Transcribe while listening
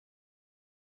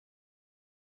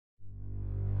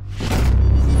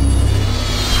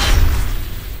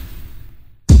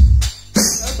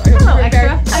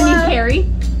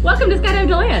Welcome to Skydive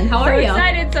DeLand. How are you? So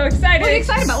excited, so excited. What are you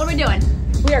excited about? What are we doing?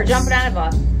 We are jumping out of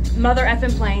a mother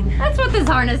effing plane. That's what this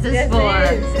harness is for.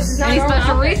 It is. This is not Any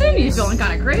special outfit. reason? You feeling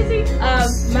kind of crazy?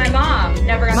 My mom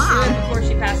never got to do it before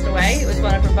she passed away. It was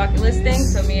one of her bucket list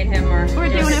things, so me and him are We're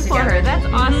doing it for together. her. That's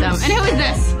awesome. And who is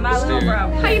this? My little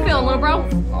bro. How you feeling, little bro?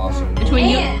 Awesome. Between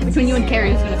you and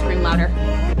Kerri, who's gonna scream louder?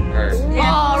 Her.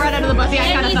 Oh, right under the bus. Yeah,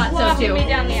 I kind of thought so too. Me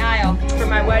down the aisle for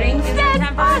my wedding.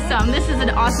 That's awesome. This is an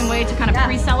awesome way to kind of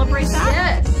pre-celebrate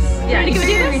that. Yes. Yeah, Ready to you go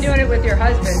do figure this? you're doing it with your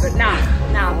husband, but no.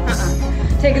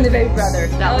 Taking the baby brother.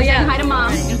 So we're saying hi to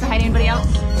mom. You gonna say hi to anybody else?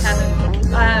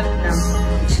 No.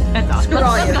 That's awesome. Screw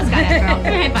all Let's you. go Skydive, girl.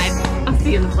 High five. I'll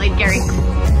see you in the plane,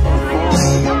 Kerri.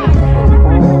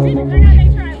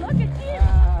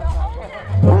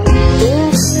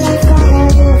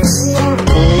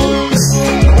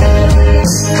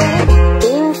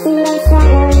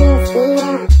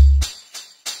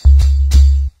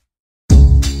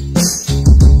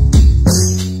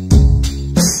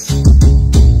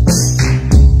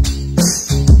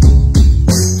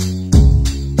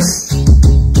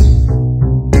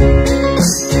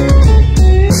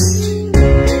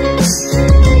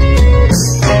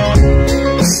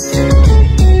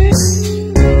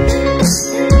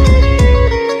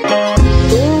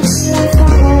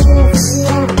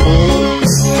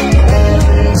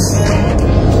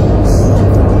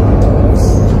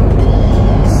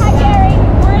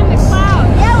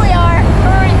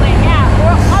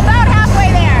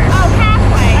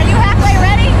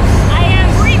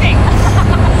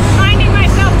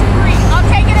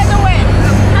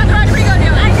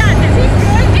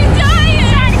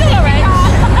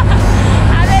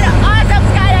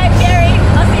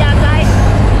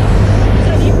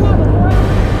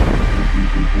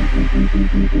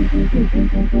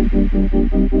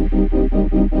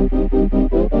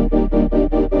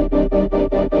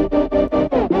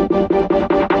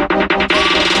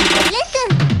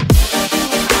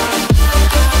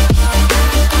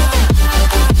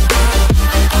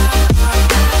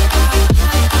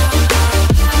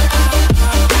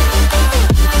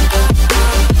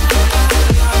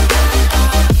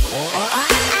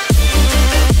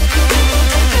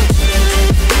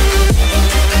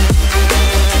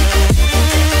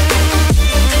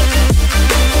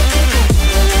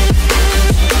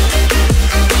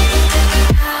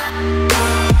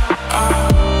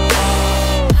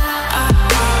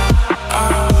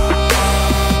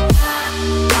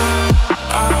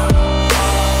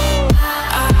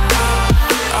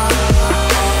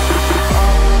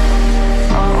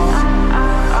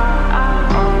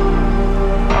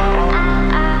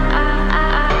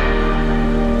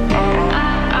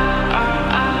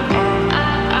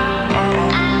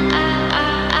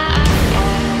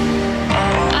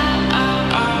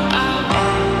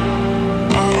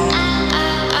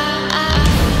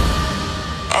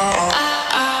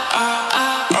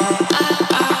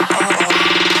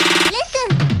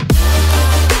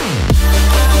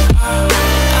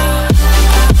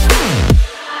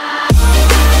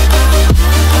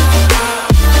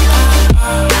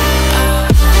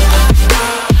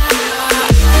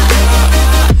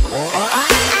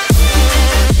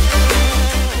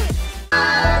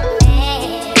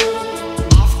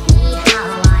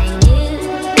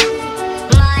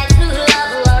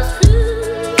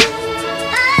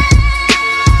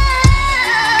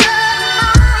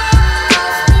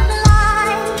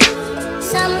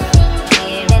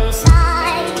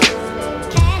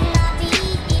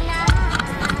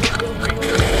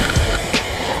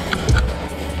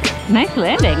 Nice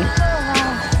landing.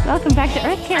 Welcome back to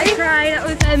Earth, Kerri. I tried. It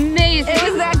was amazing. It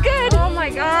was that good. Oh my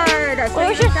god. What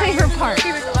was your favorite part?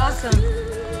 She was awesome.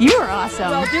 You were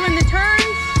awesome. Well, doing the turns,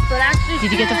 but actually.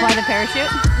 Did you get to fly the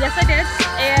parachute? Yes, I did.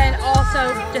 And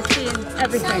also just seeing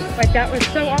everything. Like, that was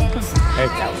so awesome. Hey.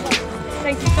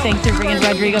 Thank you so much. Thanks for bringing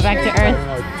Rodrigo back to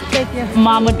Earth. Thank you.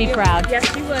 Mom would be proud. Yes,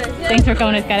 she would. Thanks for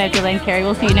coming to Skydive DeLand, Kerri.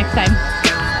 We'll see you next time.